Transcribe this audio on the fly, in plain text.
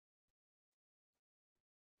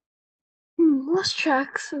Let's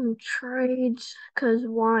check some trades, because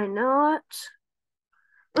why not?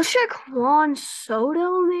 Let's check Juan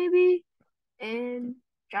Soto, maybe, and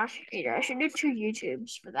Josh Hader. I should do two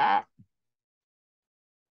YouTubes for that.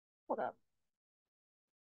 Hold up.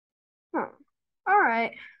 Huh. All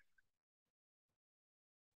right.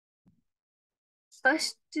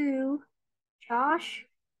 Let's do Josh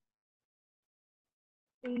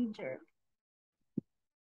Hader.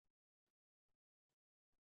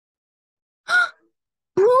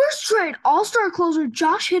 Brewers trade All-Star closer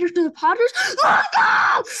Josh Hader to the Padres. Let's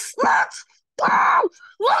go! Let's go!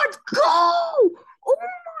 Let's go! Oh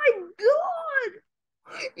my God!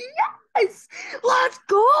 Yes! Let's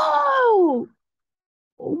go!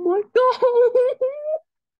 Oh my God!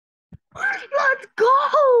 Let's go!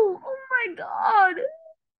 Oh my God!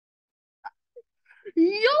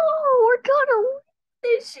 Yo, we're gonna win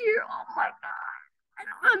this year! Oh my God! I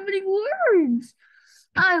don't have many words.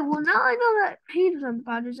 I well now I know that Peter's on the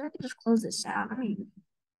Padres. I can just close this out. I mean,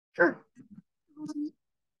 sure.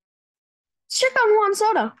 Check on Juan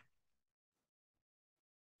Soto.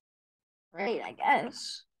 Great, I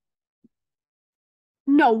guess.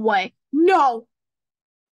 No way. No.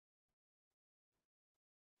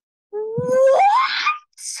 What?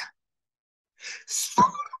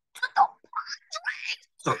 Soto to the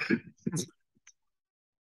Padres.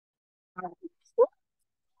 What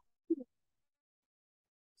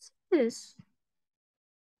is this?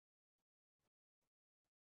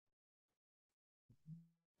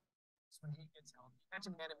 When he gets healthy. You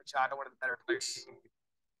mentioned Manny Machado, one of the better players.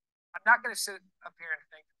 I'm not going to sit up here and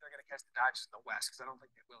think that they're going to catch the Dodgers in the West because I don't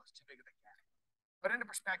think they will. It's too big of a gap. But into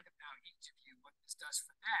perspective now, each of you, what this does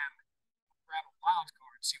for them, grab a wild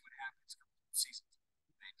card, see what happens in the season.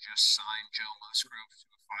 They just signed Joe Musgrove to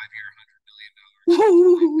a 5-year, $100 million.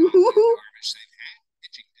 Garbage they've had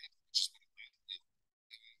pitching depth, which is what I'm about to do.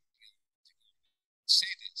 Say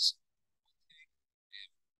this.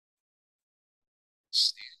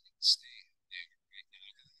 Standing stay there right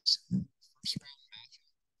now, guys. First round matchup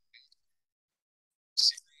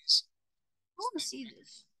series. I want to see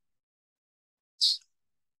this.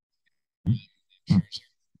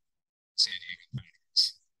 San Diego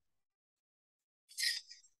Padres.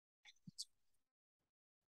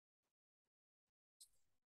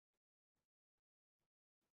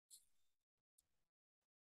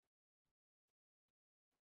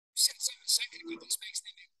 Said something a second ago. This makes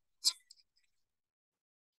them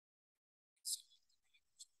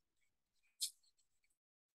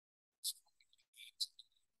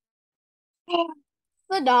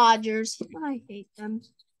The Dodgers. I hate them.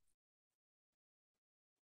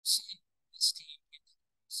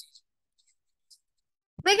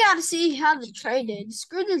 We gotta see how the trade did.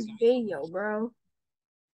 Screw this video, bro.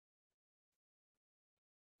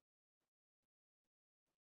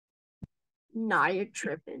 Nah, you're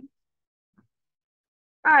tripping.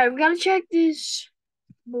 Alright, we gotta check this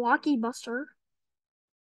Blocky Buster.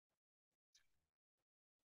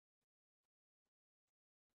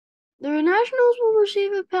 The Nationals will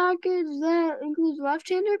receive a package that includes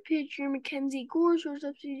left-hander pitcher Mackenzie Gore,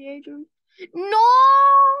 shortstop C.J. Abrams. No,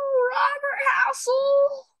 Robert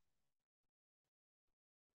Hassel.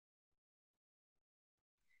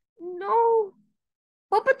 No.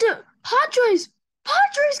 Oh, but the Padres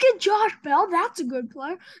get Josh Bell. That's a good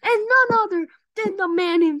player, and none other than the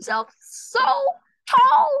man himself. So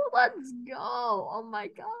tall. Let's go. Oh my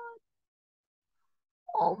God.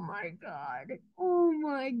 Oh my God. Oh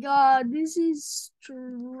my God. This is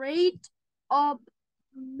straight up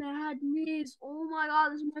madness. Oh my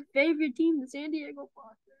God. This is my favorite team, the San Diego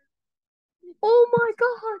Padres. Oh my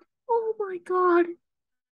God. Oh my God.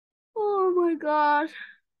 Oh my God.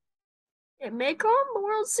 It may come the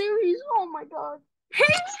World Series. Oh my God.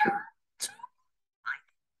 Hey,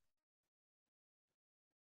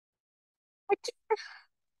 I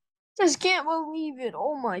just can't believe it.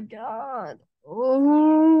 Oh my God.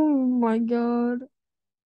 Oh my God.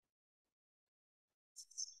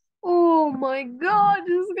 Oh my God.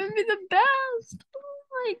 This is gonna be the best.